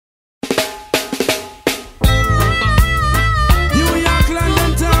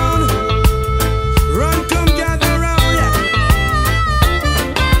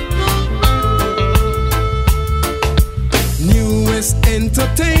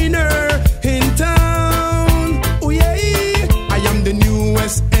entertainer in town. Oh yeah, I am the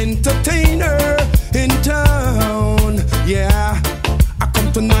newest entertainer in town. Yeah, I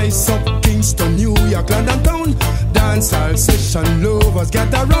come to nice up Kingston, New York, London town. Dancehall session lovers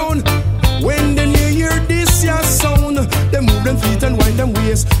get around. When they hear this your sound, they move them feet and wind them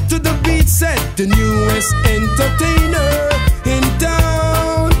waist to the beat set. The newest entertainer in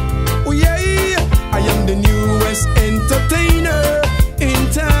town. Oh yeah, I am the newest entertainer in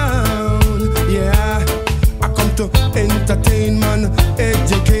town. Yeah, I come to entertain man,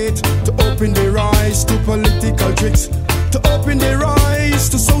 educate, to open their eyes to political tricks, to open their eyes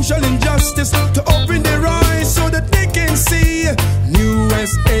to social injustice, to open their eyes so that they can see.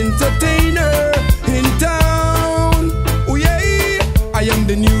 Newest entertainer in town. Oh yeah, I am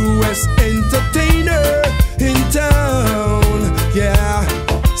the newest entertainer in town. Yeah,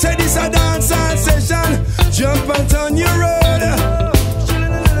 say this a dancehall session. Jump out on your road,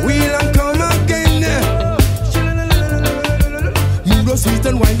 wheel and come again. Move those feet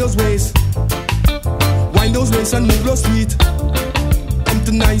and wind those ways. Wind those ways and move those feet. Come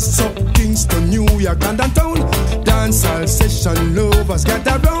to nice up Kingston, New York, London town. Dancehall session lovers get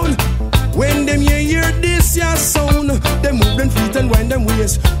around. When them hear this your sound, they move them feet and wind them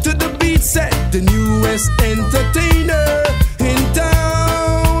waist to the beat set. The newest entertainer in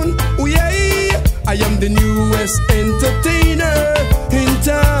town. Oh yeah, I am the newest entertainer in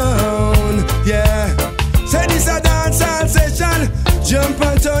town. Yeah, say this a dancehall session. Jump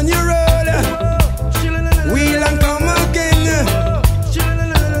out on your road, wheel and come again.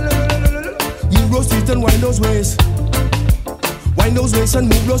 Move those feet and wind those ways. Wind those ways and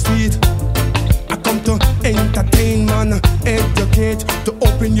move those feet. I come to entertain man, educate, to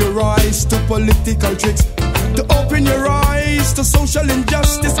open your eyes to political tricks, to open your eyes to social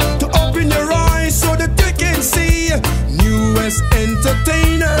injustice, to open your eyes so that they can see. Newest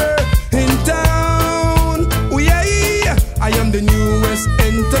entertainer in town. Oh yeah, I am the newest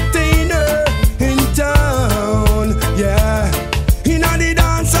entertainer in town. Yeah, in a the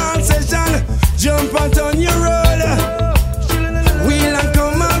dancehall session, jump out on your road, wheel and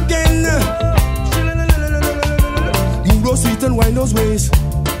come again. Move those feet and wind those ways.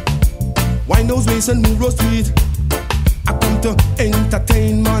 Wind those ways and move those feet. I come to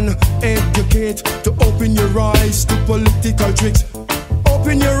entertain man, educate, to open your eyes to political tricks,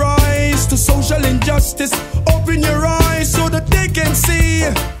 open your eyes to social injustice, open your eyes so that they can see.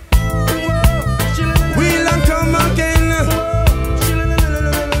 Wheel and come again.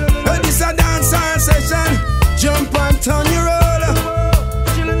 This a dancehall session. Jump and turn your road,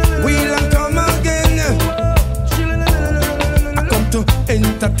 wheel and come again. I come to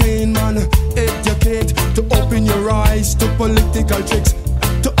entertain man, educate, to open your eyes to political tricks,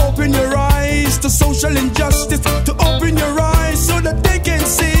 to open your eyes to social injustice, to open your eyes so that they can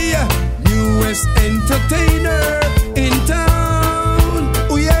see. Newest entertainer in town.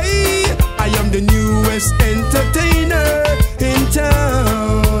 Oh yeah, I am the newest entertainer in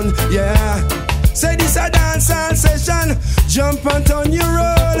town. Yeah, say this a dancehall session. Jump and turn your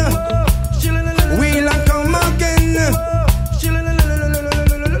road, wheel and come again.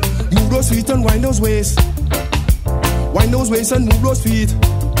 Move those feet and wind those ways. Wind those ways and move those feet.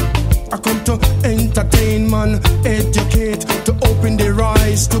 I come to entertain man, educate, to open their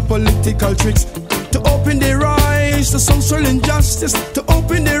eyes to political tricks, to open their eyes to social injustice, to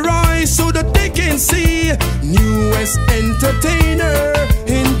open their eyes so that they can see. Newest entertainer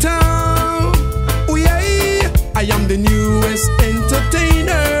in town. Oh yeah, I am the newest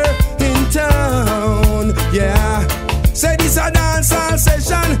entertainer in town. Yeah, say this a dancehall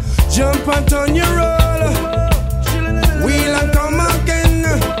session. Jump and turn your roll, wheel and come again.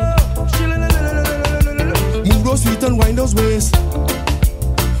 Move those feet and wind those ways.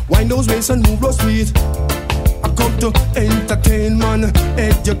 Wind those ways and move those feet. I come to entertain man,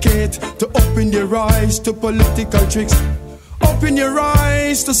 educate, to open their eyes to political tricks, open your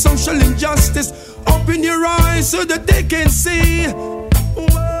eyes to social injustice, open your eyes so that they can see.